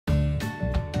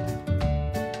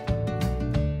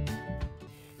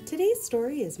Today's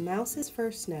story is Mouse's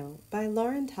First Snow by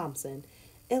Lauren Thompson,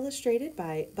 illustrated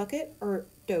by Bucket or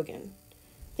Dogan.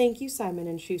 Thank you,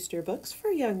 Simon & Schuster Books for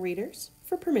Young Readers,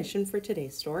 for permission for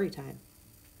today's story time.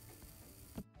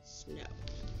 Snow.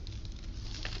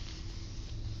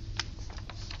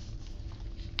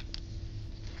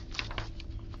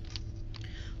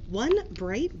 One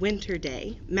bright winter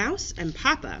day, Mouse and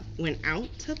Papa went out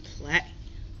to play.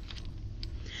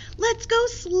 "Let's go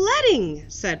sledding,"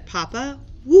 said Papa.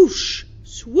 Whoosh,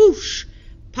 swoosh,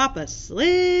 Papa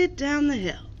slid down the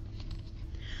hill.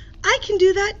 "I can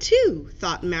do that too,"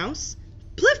 thought Mouse.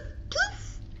 Pliff,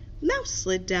 ploof, Mouse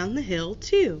slid down the hill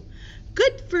too.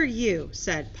 "Good for you,"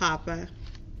 said Papa.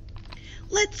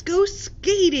 "Let's go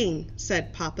skating,"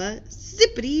 said Papa.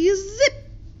 Zippity zip,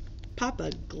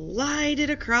 Papa glided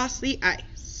across the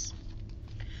ice.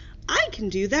 "I can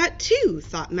do that too,"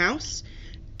 thought Mouse.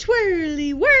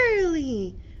 Twirly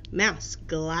whirly, Mouse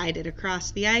glided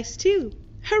across the ice too.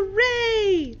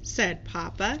 "Hooray!" said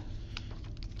Papa.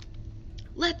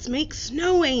 "Let's make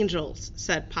snow angels,"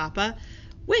 said Papa.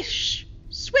 Wish,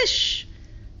 swish,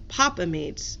 Papa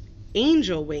made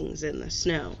angel wings in the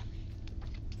snow.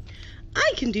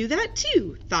 "I can do that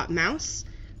too," thought Mouse.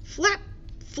 Flap,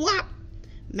 flop,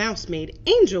 Mouse made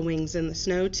angel wings in the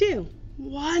snow too.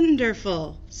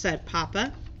 "Wonderful," said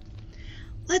Papa.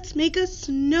 "Let's make a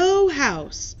snow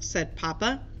house," said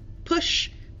Papa. Push,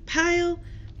 pile,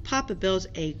 Papa built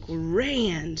a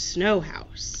grand snow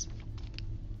house.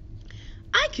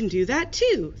 "I can do that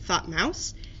too," thought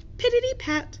Mouse.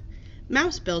 Pittity-pat,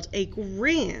 Mouse built a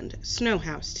grand snow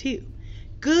house too.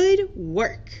 "Good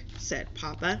work," said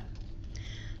Papa.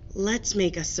 "Let's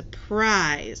make a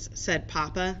surprise," said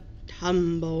Papa.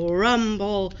 Tumble,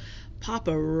 rumble,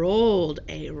 Papa rolled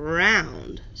a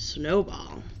round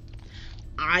snowball.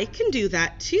 "I can do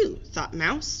that too," thought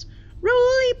Mouse.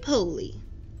 Roly-poly,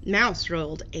 Mouse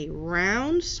rolled a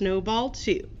round snowball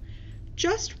too.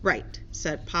 "Just right,"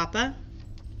 said Papa.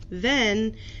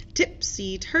 Then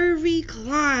Tipsy-Turvy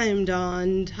climbed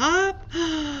on top.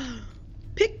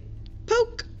 Pick,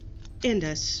 poke, and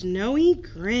a snowy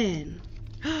grin.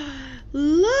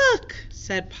 "Look,"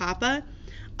 said Papa,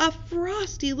 "a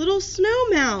frosty little snow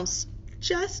mouse,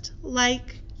 just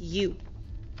like you."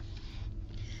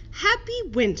 Happy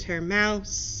winter,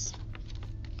 Mouse.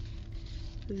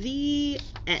 The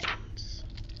end.